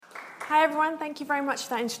Hi everyone, thank you very much for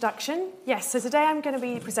that introduction. Yes, so today I'm going to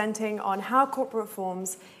be presenting on how corporate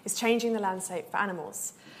reforms is changing the landscape for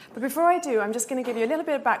animals. But before I do, I'm just going to give you a little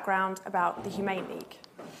bit of background about the Humane League.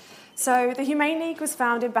 So the Humane League was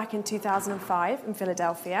founded back in 2005 in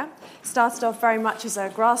Philadelphia. Started off very much as a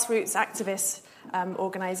grassroots activist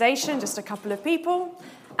organisation, just a couple of people,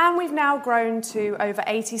 and we've now grown to over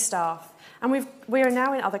 80 staff. And we are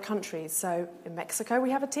now in other countries. So in Mexico we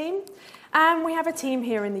have a team, and we have a team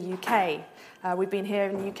here in the UK. We've been here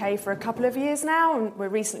in the UK for a couple of years now, and we're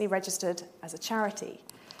recently registered as a charity.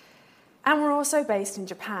 And we're also based in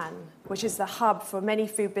Japan, which is the hub for many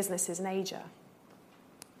food businesses in Asia.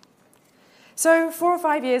 So 4 or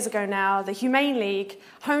 5 years ago now, the Humane League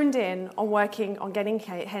honed in on working on getting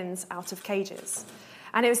hens out of cages.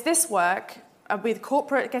 And it was this work with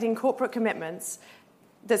getting corporate commitments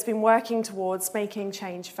that's been working towards making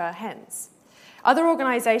change for hens. Other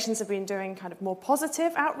organisations have been doing kind of more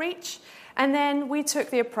positive outreach, and then we took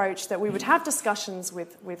the approach that we would have discussions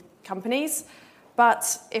with companies,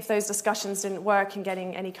 but if those discussions didn't work in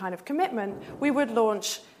getting any kind of commitment, we would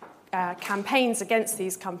launch campaigns against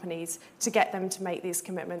these companies to get them to make these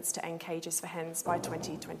commitments to end cages for hens by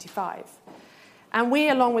 2025. And we,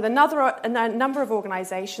 along with a number of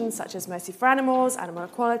organisations such as Mercy for Animals, Animal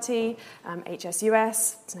Equality,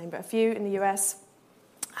 HSUS, to name but a few in the US,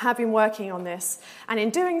 have been working on this. And in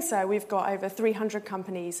doing so, we've got over 300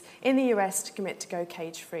 companies in the US to commit to go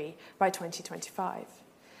cage-free by 2025.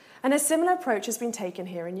 And a similar approach has been taken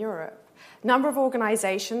here in Europe. A number of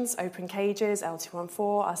organisations, Open Cages,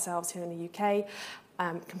 L214, ourselves here in the UK,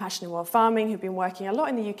 Compassion in World Farming, who've been working a lot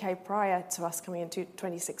in the UK prior to us coming into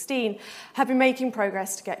 2016, have been making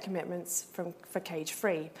progress to get commitments for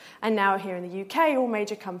cage-free. And now here in the UK, all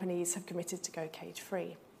major companies have committed to go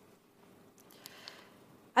cage-free.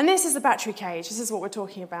 And this is the battery cage. This is what we're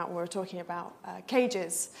talking about when we're talking about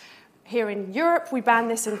cages. Here in Europe, we banned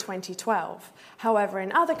this in 2012. However,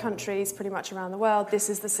 in other countries, pretty much around the world, this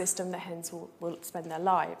is the system that hens will spend their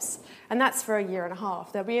lives. And that's for a year and a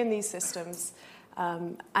half. They'll be in these systems.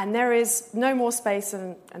 And there is no more space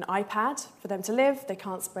than an iPad for them to live. They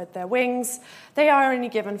can't spread their wings. They are only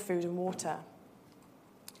given food and water.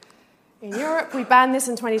 In Europe, we banned this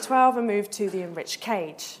in 2012 and moved to the enriched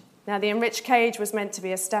cage. Now, the enriched cage was meant to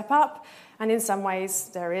be a step up, and in some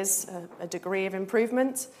ways there is a degree of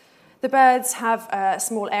improvement. The birds have a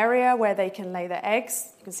small area where they can lay their eggs.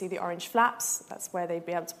 You can see the orange flaps. That's where they'd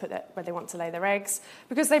be able to put it, where they want to lay their eggs,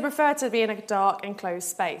 because they prefer to be in a dark, enclosed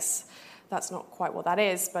space. That's not quite what that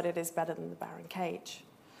is, but it is better than the barren cage.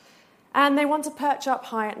 And they want to perch up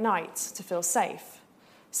high at night to feel safe.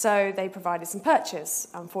 So they provided some perches.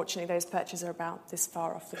 Unfortunately, those perches are about this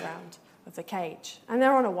far off the ground of the cage. And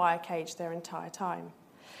they're on a wire cage their entire time.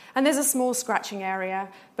 And there's a small scratching area,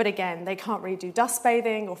 but again, they can't really do dust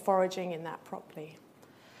bathing or foraging in that properly.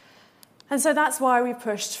 And so that's why we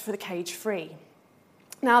pushed for the cage-free.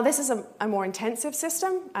 Now, this is a more intensive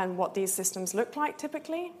system, and what these systems look like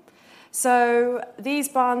typically. So these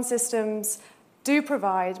barn systems do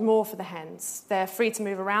provide more for the hens. They're free to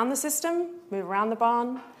move around the system, move around the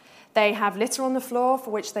barn. They have litter on the floor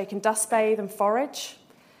for which they can dust bathe and forage.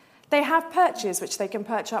 They have perches which they can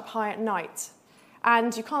perch up high at night.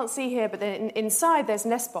 And you can't see here, but then inside there's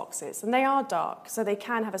nest boxes, and they are dark, so they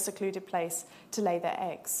can have a secluded place to lay their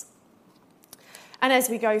eggs. And as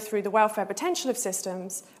we go through the welfare potential of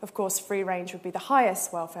systems, of course, free range would be the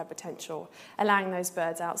highest welfare potential, allowing those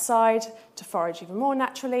birds outside to forage even more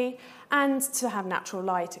naturally and to have natural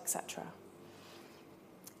light, etc.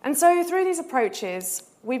 And so through these approaches,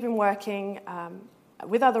 we've been working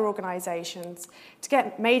with other organisations to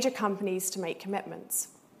get major companies to make commitments.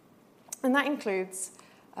 And that includes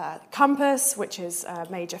Compass, which is a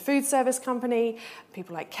major food service company,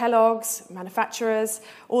 people like Kellogg's, manufacturers,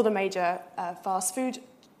 all the major fast food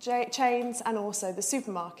chains, and also the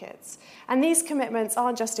supermarkets. And these commitments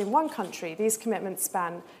aren't just in one country. These commitments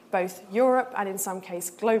span both Europe and, in some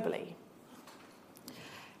cases, globally.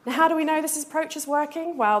 Now, how do we know this approach is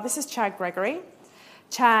working? Well, this is Chad Gregory.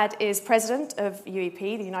 Chad is president of UEP,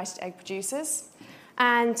 the United Egg Producers.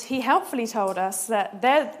 And he helpfully told us that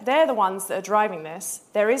they're the ones that are driving this.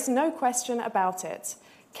 There is no question about it.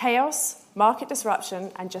 Chaos, market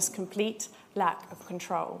disruption, and just complete lack of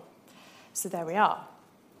control. So there we are.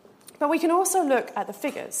 But we can also look at the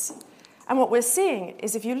figures. And what we're seeing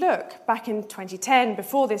is, if you look back in 2010,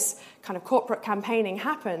 before this kind of corporate campaigning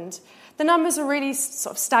happened, the numbers are really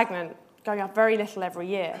sort of stagnant, going up very little every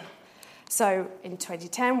year. So in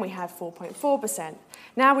 2010, we had 4.4%.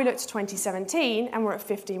 Now we look to 2017, and we're at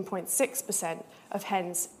 15.6% of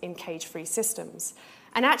hens in cage-free systems.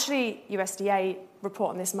 And actually, USDA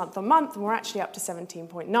report on this month on month, and we're actually up to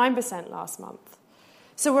 17.9% last month.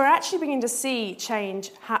 So we're actually beginning to see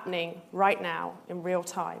change happening right now in real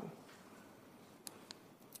time.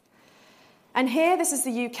 And here, this is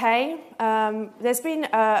the UK. There's been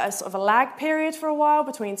a sort of a lag period for a while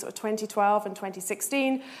between sort of 2012 and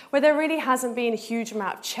 2016, where there really hasn't been a huge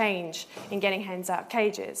amount of change in getting hens out of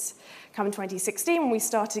cages. Come 2016, when we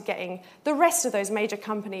started getting the rest of those major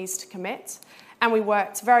companies to commit, and we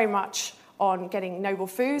worked very much on getting Noble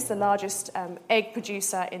Foods, the largest egg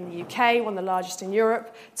producer in the UK, one of the largest in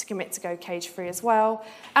Europe, to commit to go cage-free as well.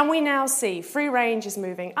 And we now see free range is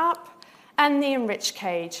moving up, and the enriched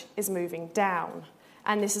cage is moving down.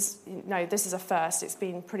 And this is a first. It's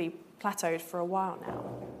been pretty plateaued for a while now.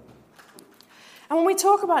 And when we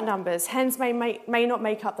talk about numbers, hens may not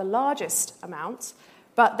make up the largest amount,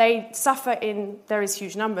 but they suffer there is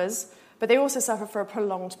huge numbers, but they also suffer for a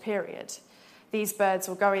prolonged period. These birds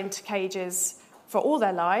will go into cages for all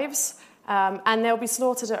their lives, and they'll be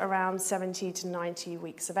slaughtered at around 70 to 90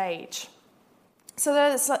 weeks of age. So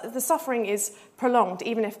the suffering is prolonged,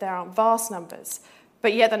 even if there aren't vast numbers.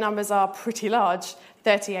 But yet the numbers are pretty large,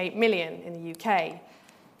 38 million in the UK,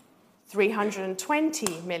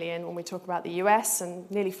 320 million when we talk about the US, and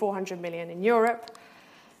nearly 400 million in Europe.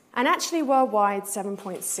 And actually worldwide,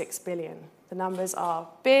 7.6 billion. The numbers are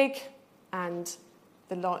big, and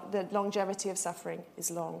the longevity of suffering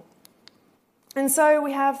is long. And so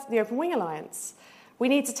we have the Open Wing Alliance. We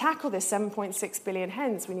need to tackle this 7.6 billion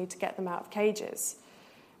hens. We need to get them out of cages,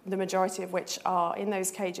 the majority of which are in those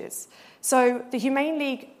cages. So the Humane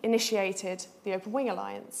League initiated the Open Wing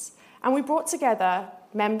Alliance, and we brought together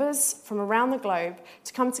members from around the globe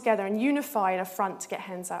to come together and unify in a front to get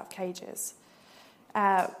hens out of cages.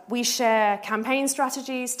 We share campaign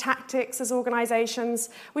strategies, tactics as organisations.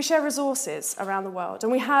 We share resources around the world.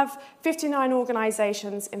 And we have 59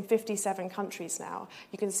 organisations in 57 countries now.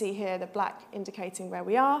 You can see here the black indicating where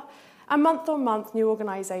we are. And month on month, new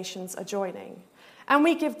organisations are joining. And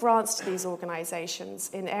we give grants to these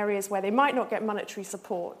organisations in areas where they might not get monetary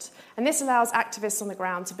support. And this allows activists on the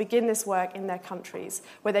ground to begin this work in their countries,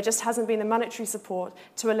 where there just hasn't been the monetary support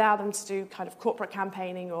to allow them to do kind of corporate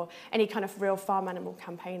campaigning or any kind of real farm animal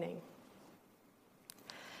campaigning.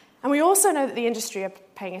 And we also know that the industry are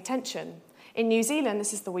paying attention. In New Zealand,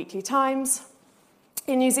 this is the Weekly Times.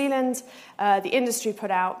 In New Zealand, the industry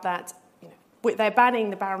put out that they're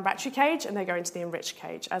banning the barren battery cage and they're going to the enriched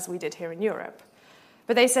cage, as we did here in Europe.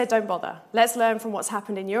 But they said, don't bother. Let's learn from what's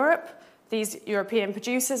happened in Europe. These European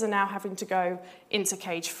producers are now having to go into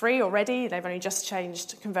cage-free already. They've only just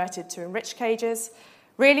converted to enriched cages.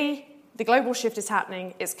 Really, the global shift is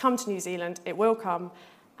happening. It's come to New Zealand. It will come.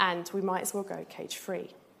 And we might as well go cage-free.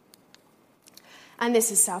 And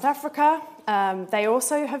this is South Africa. They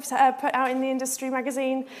also have put out in the industry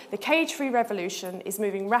magazine, the cage-free revolution is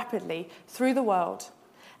moving rapidly through the world.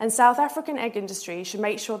 And South African egg industry should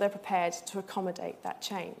make sure they're prepared to accommodate that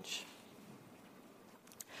change.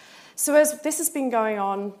 So as this has been going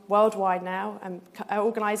on worldwide now, and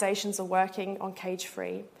organisations are working on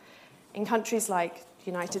cage-free, in countries like the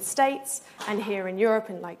United States and here in Europe,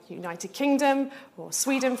 in like United Kingdom or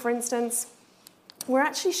Sweden, for instance, we're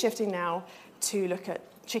actually shifting now to look at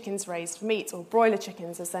chickens raised for meat, or broiler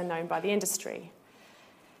chickens as they're known by the industry.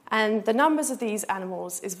 And the numbers of these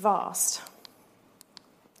animals is vast.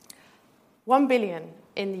 1 billion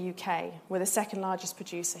in the UK. We're the second largest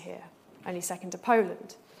producer here, only second to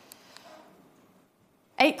Poland.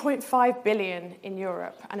 8.5 billion in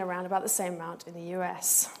Europe, and around about the same amount in the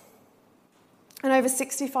US. And over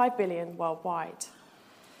 65 billion worldwide.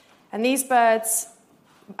 And these birds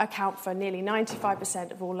account for nearly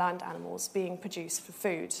 95% of all land animals being produced for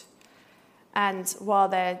food. And while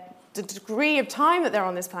the degree of time that they're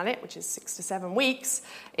on this planet, which is 6 to 7 weeks,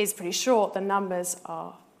 is pretty short, the numbers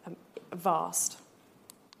are vast.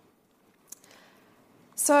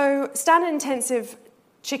 So standard intensive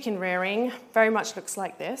chicken rearing very much looks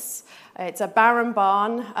like this. It's a barren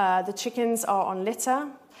barn. The chickens are on litter.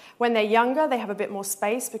 When they're younger, they have a bit more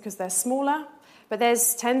space because they're smaller, but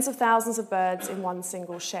there's tens of thousands of birds in one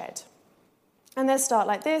single shed. And they start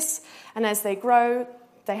like this, and as they grow,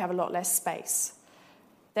 they have a lot less space.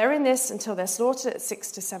 They're in this until they're slaughtered at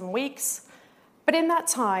 6 to 7 weeks, but in that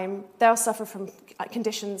time, they'll suffer from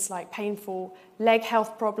conditions like painful leg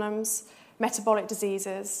health problems, metabolic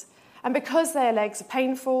diseases, and because their legs are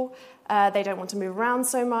painful, they don't want to move around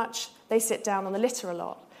so much, they sit down on the litter a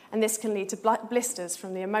lot, and this can lead to blisters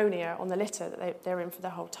from the ammonia on the litter that they're in for the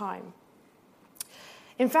whole time.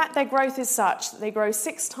 In fact, their growth is such that they grow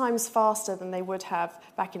 6 times faster than they would have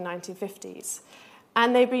back in 1950s,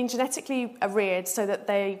 and they've been genetically reared so that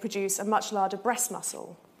they produce a much larger breast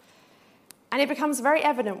muscle. And it becomes very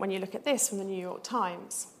evident when you look at this from the New York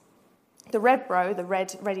Times. The Redbro, the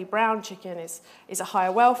reddy brown chicken, is a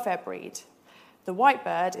higher welfare breed. The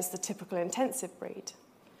whitebird is the typical intensive breed.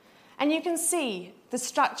 And you can see the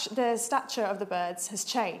stature of the birds has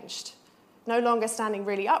changed. No longer standing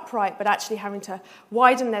really upright, but actually having to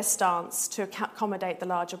widen their stance to accommodate the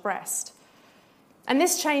larger breast. And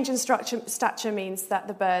this change in stature means that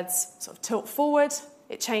the birds sort of tilt forward,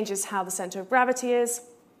 it changes how the centre of gravity is,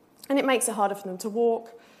 and it makes it harder for them to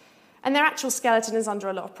walk. And their actual skeleton is under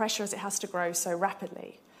a lot of pressure as it has to grow so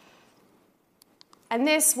rapidly. And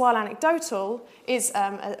this, while anecdotal, is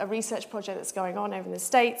a research project that's going on over in the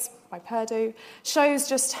States by Purdue, shows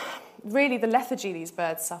just really the lethargy these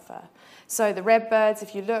birds suffer. So the redbirds,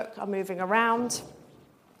 if you look, are moving around.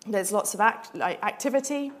 There's lots of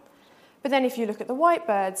activity. But then if you look at the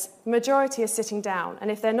whitebirds, the majority are sitting down. And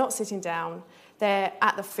if they're not sitting down, they're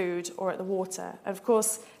at the food or at the water. And of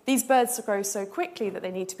course, these birds grow so quickly that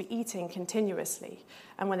they need to be eating continuously.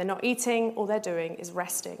 And when they're not eating, all they're doing is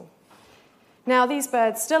resting. Now, these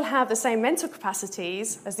birds still have the same mental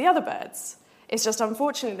capacities as the other birds. It's just,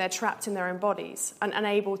 unfortunately, they're trapped in their own bodies and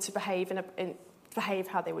unable to behave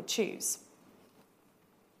how they would choose.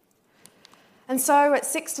 And so, at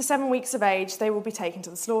 6 to 7 weeks of age, they will be taken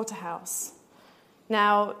to the slaughterhouse.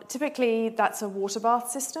 Now, typically, that's a water bath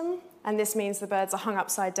system, and this means the birds are hung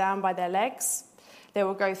upside down by their legs. They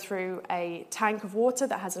will go through a tank of water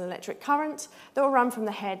that has an electric current that will run from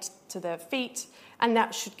the head to their feet, and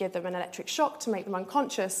that should give them an electric shock to make them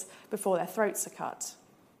unconscious before their throats are cut.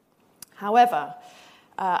 However,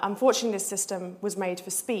 unfortunately, this system was made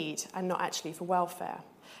for speed and not actually for welfare.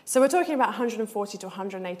 So we're talking about 140 to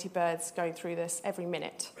 180 birds going through this every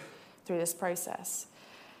minute, through this process.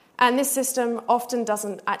 And this system often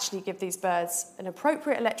doesn't actually give these birds an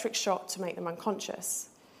appropriate electric shock to make them unconscious.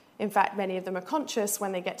 In fact, many of them are conscious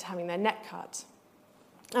when they get to having their neck cut.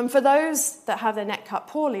 And for those that have their neck cut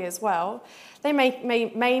poorly as well, they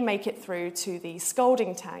may make it through to the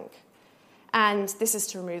scalding tank. And this is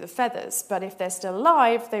to remove the feathers. But if they're still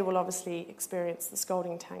alive, they will obviously experience the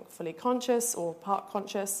scalding tank fully conscious or part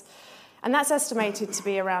conscious. And that's estimated to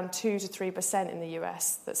be around 2 to 3% in the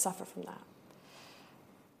US that suffer from that.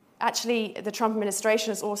 Actually, the Trump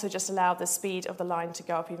administration has also just allowed the speed of the line to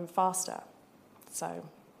go up even faster. So,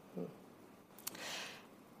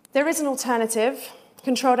 there is an alternative,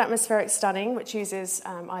 controlled atmospheric stunning, which uses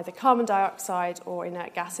either carbon dioxide or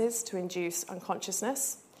inert gases to induce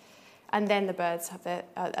unconsciousness. And then the birds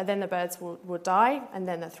will die, and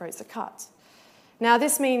then their throats are cut. Now,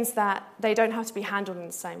 this means that they don't have to be handled in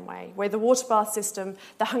the same way. With the water bath system,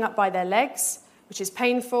 they're hung up by their legs, which is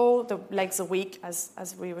painful. The legs are weak,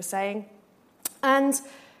 as we were saying. And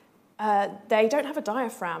they don't have a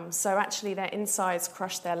diaphragm, so actually their insides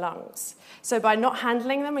crush their lungs. So by not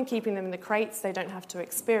handling them and keeping them in the crates, they don't have to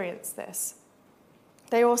experience this.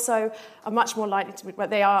 They also are much more likely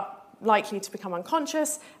to become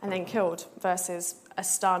unconscious and then killed versus a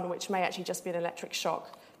stun, which may actually just be an electric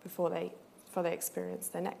shock before they experience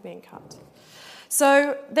their neck being cut.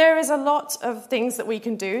 So there is a lot of things that we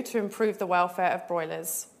can do to improve the welfare of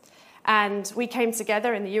broilers. And we came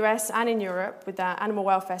together in the US and in Europe with our animal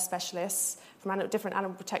welfare specialists from different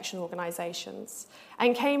animal protection organisations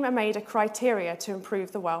and made a criteria to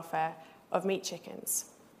improve the welfare of meat chickens.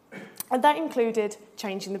 And that included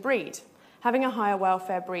changing the breed, having a higher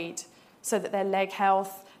welfare breed so that their leg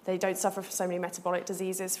health, they don't suffer from so many metabolic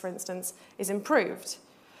diseases, for instance, is improved.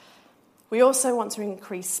 We also want to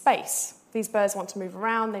increase space. These birds want to move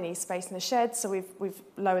around, they need space in the shed, so we've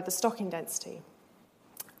lowered the stocking density.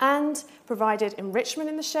 And provided enrichment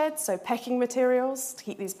in the shed, so pecking materials to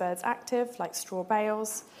keep these birds active, like straw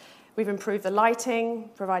bales. We've improved the lighting,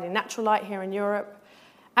 providing natural light here in Europe,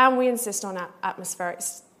 and we insist on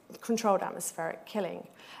controlled atmospheric killing.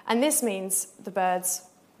 And this means the birds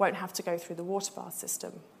won't have to go through the water bath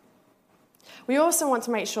system. We also want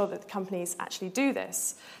to make sure that the companies actually do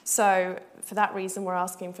this. So for that reason, we're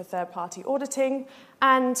asking for third-party auditing,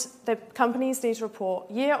 and the companies need to report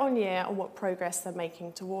year on year on what progress they're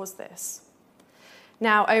making towards this.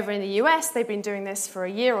 Now, over in the US, they've been doing this for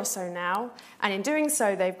a year or so now, and in doing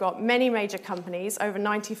so, they've got many major companies, over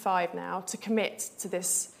 95 now, to commit to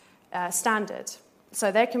this standard.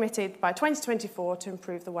 So they're committed by 2024 to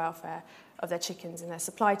improve the welfare of their chickens in their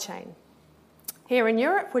supply chain. Here in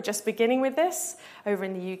Europe, we're just beginning with this, over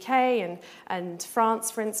in the UK and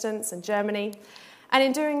France, for instance, and Germany. And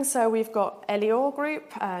in doing so, we've got Elior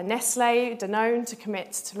Group, Nestlé, Danone to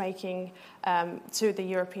commit to making to the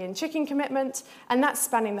European chicken commitment, and that's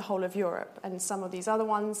spanning the whole of Europe. And some of these other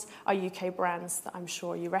ones are UK brands that I'm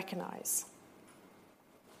sure you recognise.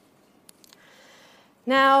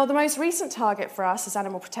 Now, the most recent target for us as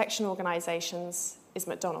animal protection organisations is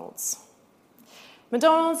McDonald's.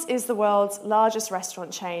 McDonald's is the world's largest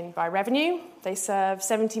restaurant chain by revenue. They serve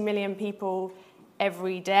 70 million people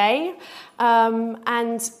every day.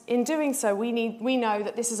 And in doing so, we know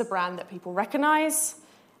that this is a brand that people recognise,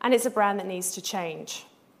 and it's a brand that needs to change.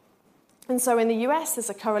 And so in the US, there's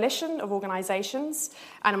a coalition of organisations,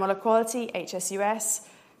 Animal Equality, HSUS,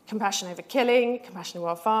 Compassion Over Killing, Compassion in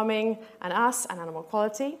World Farming, and us, and Animal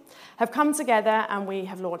Equality, have come together and we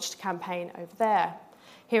have launched a campaign over there.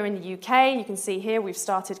 Here in the UK, you can see here, we've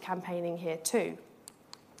started campaigning here too.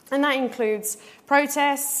 And that includes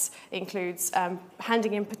protests, includes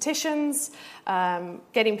handing in petitions,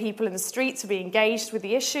 getting people in the streets to be engaged with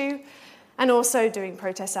the issue, and also doing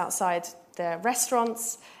protests outside their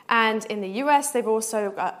restaurants. And in the US, they've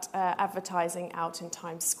also got advertising out in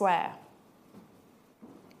Times Square.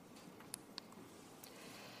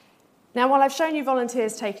 Now, while I've shown you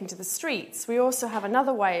volunteers taking to the streets, we also have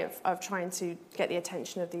another way of trying to get the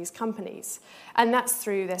attention of these companies, and that's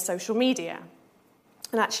through their social media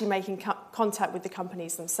and actually making contact with the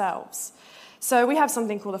companies themselves. So we have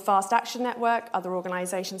something called the Fast Action Network. Other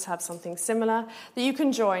organisations have something similar that you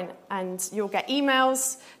can join, and you'll get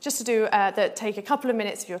emails just to do that take a couple of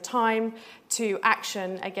minutes of your time to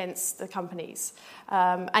action against the companies.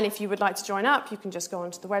 And if you would like to join up, you can just go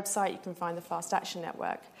onto the website. You can find the Fast Action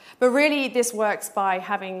Network. But really, this works by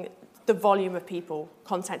having the volume of people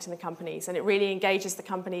contacting the companies, and it really engages the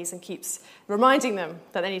companies and keeps reminding them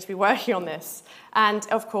that they need to be working on this. And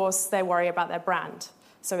of course, they worry about their brand.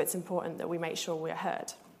 So it's important that we make sure we're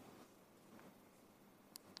heard.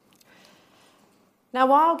 Now,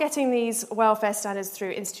 while getting these welfare standards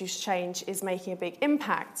through institutional change is making a big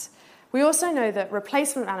impact, we also know that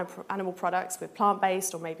replacement animal products with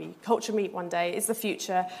plant-based or maybe culture meat one day is the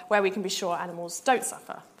future where we can be sure animals don't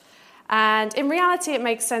suffer. And in reality, it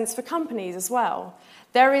makes sense for companies as well.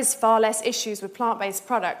 There is far less issues with plant-based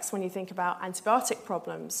products when you think about antibiotic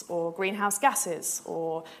problems or greenhouse gases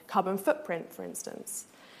or carbon footprint, for instance.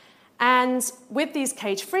 And with these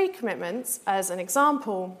cage-free commitments, as an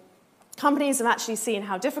example, companies have actually seen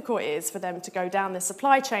how difficult it is for them to go down the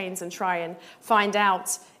supply chains and try and find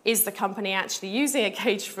out, is the company actually using a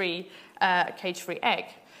cage-free egg?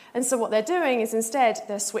 And so what they're doing is instead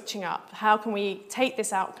they're switching up. How can we take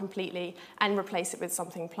this out completely and replace it with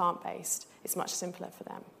something plant-based? It's much simpler for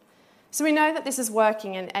them. So we know that this is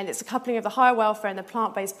working, and it's a coupling of the higher welfare and the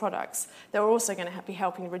plant-based products that are also going to be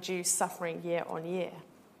helping reduce suffering year on year.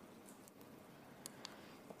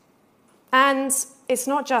 And it's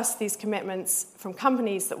not just these commitments from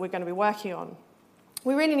companies that we're going to be working on.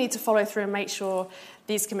 We really need to follow through and make sure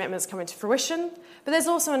these commitments come into fruition. But there's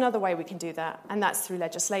also another way we can do that, and that's through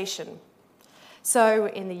legislation. So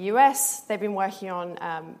in the US, they've been working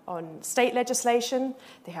on state legislation.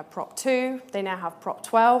 They have Prop 2. They now have Prop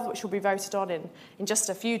 12, which will be voted on in just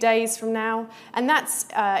a few days from now. And that's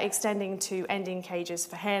extending to ending cages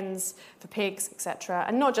for hens, for pigs, etc.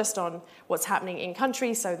 And not just on what's happening in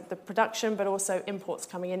country, so the production, but also imports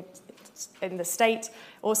coming in the state,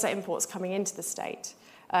 also imports coming into the state.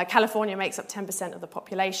 California makes up 10% of the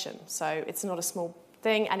population, so it's not a small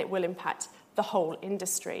thing, and it will impact the whole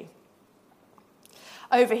industry.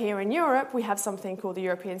 Over here in Europe, we have something called the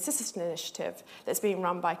European Citizen Initiative that's being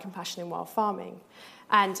run by Compassion in World Farming.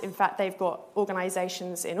 And in fact, they've got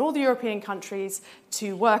organisations in all the European countries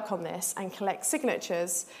to work on this and collect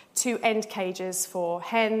signatures to end cages for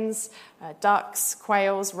hens, ducks,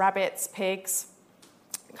 quails, rabbits, pigs,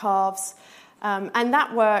 calves. And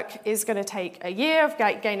that work is going to take a year of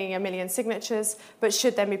gaining 1 million signatures, but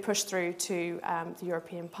should then be pushed through to the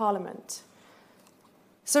European Parliament.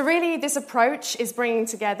 So really, this approach is bringing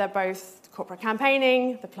together both corporate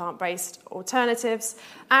campaigning, the plant-based alternatives,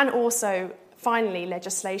 and also, finally,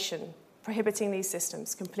 legislation prohibiting these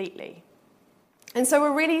systems completely. And so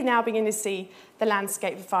we're really now beginning to see the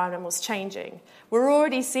landscape for farm animals changing. We're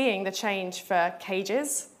already seeing the change for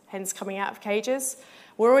cages, hens coming out of cages.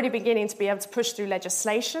 We're already beginning to be able to push through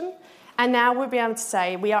legislation. And now we'll be able to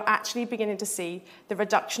say we are actually beginning to see the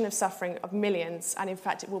reduction of suffering of millions, and in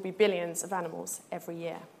fact it will be billions of animals every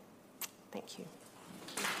year. Thank you.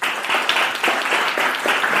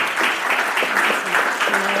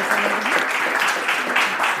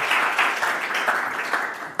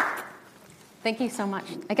 Thank you so much.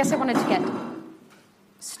 I guess I wanted to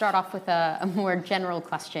start off with a more general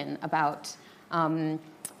question about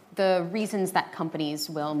the reasons that companies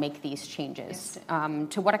will make these changes. Yes.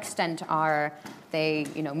 To what extent are they,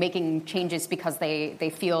 making changes because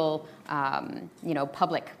they feel,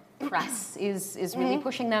 public press is really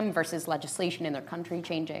pushing them versus legislation in their country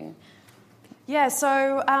changing? Yeah,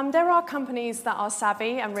 so there are companies that are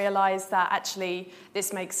savvy and realize that actually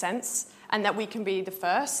this makes sense and that we can be the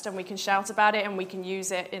first and we can shout about it and we can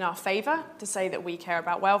use it in our favor to say that we care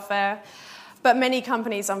about welfare. But many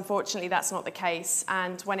companies, unfortunately, that's not the case.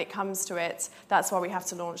 And when it comes to it, that's why we have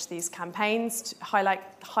to launch these campaigns to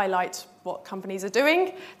highlight what companies are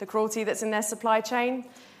doing, the cruelty that's in their supply chain.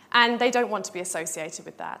 And they don't want to be associated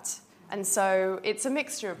with that. And so it's a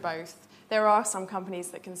mixture of both. There are some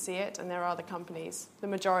companies that can see it, and there are other companies, the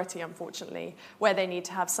majority, unfortunately, where they need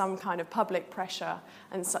to have some kind of public pressure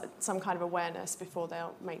and some kind of awareness before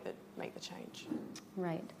they'll make the change.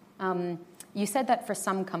 Right. You said that for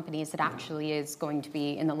some companies it actually is going to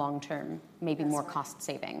be, in the long term, maybe more cost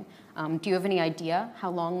saving. Do you have any idea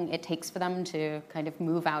how long it takes for them to kind of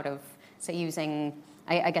move out of, say, using,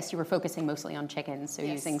 I guess you were focusing mostly on chickens, so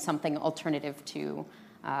using something alternative to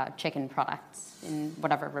chicken products in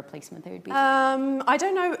whatever replacement they would be? I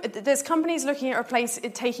don't know. There's companies looking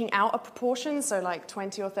at taking out a proportion, so like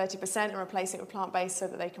 20 or 30%, and replacing it with plant-based so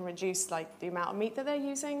that they can reduce like the amount of meat that they're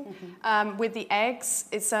using. Mm-hmm. With the eggs,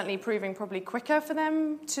 it's certainly proving probably quicker for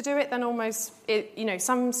them to do it than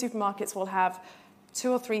some supermarkets will have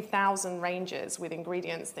 2,000 or 3,000 ranges with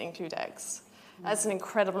ingredients that include eggs. That's an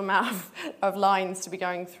incredible amount of lines to be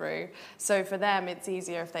going through. So for them, it's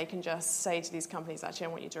easier if they can just say to these companies, actually, I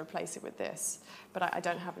want you to replace it with this. But I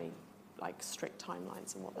don't have any strict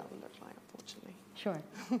timelines on what that would look like, unfortunately. Sure.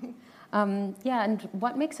 And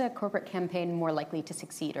what makes a corporate campaign more likely to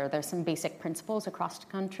succeed? Are there some basic principles across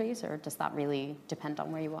countries, or does that really depend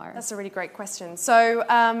on where you are? That's a really great question. So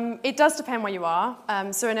it does depend where you are.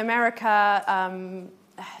 So in America,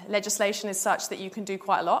 legislation is such that you can do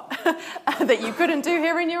quite a lot that you couldn't do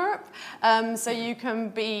here in Europe. So you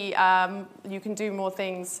can do more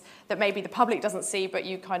things that maybe the public doesn't see, but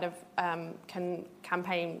you kind of can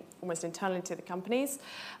campaign almost internally to the companies.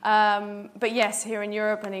 But yes, here in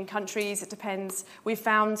Europe and in countries, it depends. We've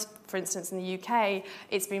found, for instance, in the UK,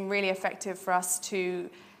 it's been really effective for us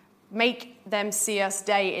to make them see us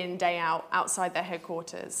day in, day out, outside their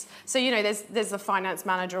headquarters. So, there's a finance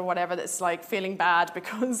manager or whatever that's like feeling bad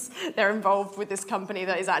because they're involved with this company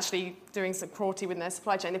that is actually doing some cruelty within their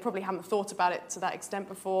supply chain. They probably haven't thought about it to that extent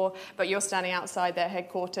before, but you're standing outside their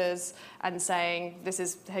headquarters and saying, this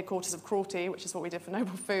is the headquarters of cruelty, which is what we did for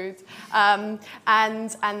Noble Foods. And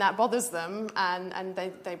that bothers them, and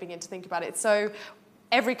they begin to think about it. So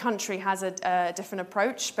every country has a different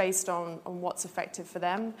approach based on what's effective for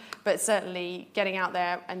them, but certainly getting out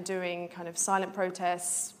there and doing kind of silent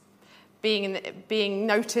protests, being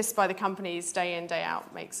noticed by the companies day in, day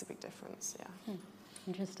out makes a big difference. Yeah.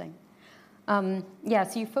 Interesting. So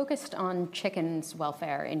you focused on chickens'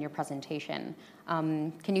 welfare in your presentation.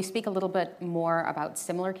 Can you speak a little bit more about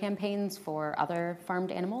similar campaigns for other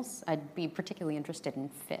farmed animals? I'd be particularly interested in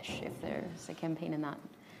fish, if there's a campaign in that.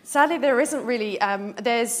 Sadly, there isn't really.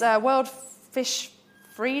 There's World Fish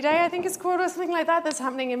Free Day, I think it's called, or something like that, that's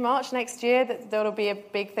happening in March next year. That'll be a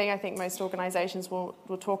big thing. I think most organisations will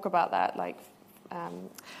talk about that.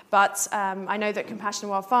 But I know that Compassion in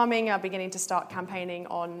Wild Farming are beginning to start campaigning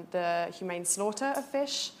on the humane slaughter of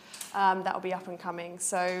fish. That will be up and coming.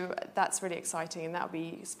 So that's really exciting, and that will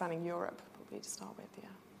be spanning Europe, probably to start with, yeah.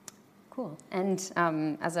 Cool. And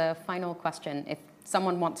as a final question, if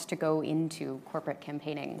someone wants to go into corporate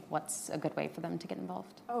campaigning, what's a good way for them to get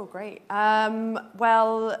involved? Oh, great.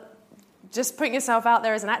 Well, just putting yourself out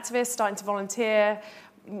there as an activist, starting to volunteer,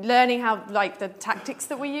 learning how, the tactics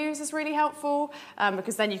that we use is really helpful,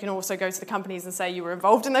 because then you can also go to the companies and say you were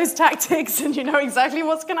involved in those tactics and you know exactly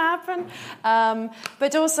what's going to happen.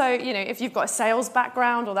 But also, if you've got a sales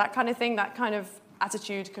background or that kind of thing, that kind of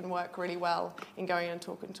attitude can work really well in going and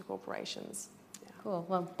talking to corporations. Cool.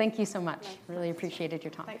 Well, thank you so much. Really appreciated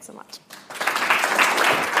your time. Thanks so much.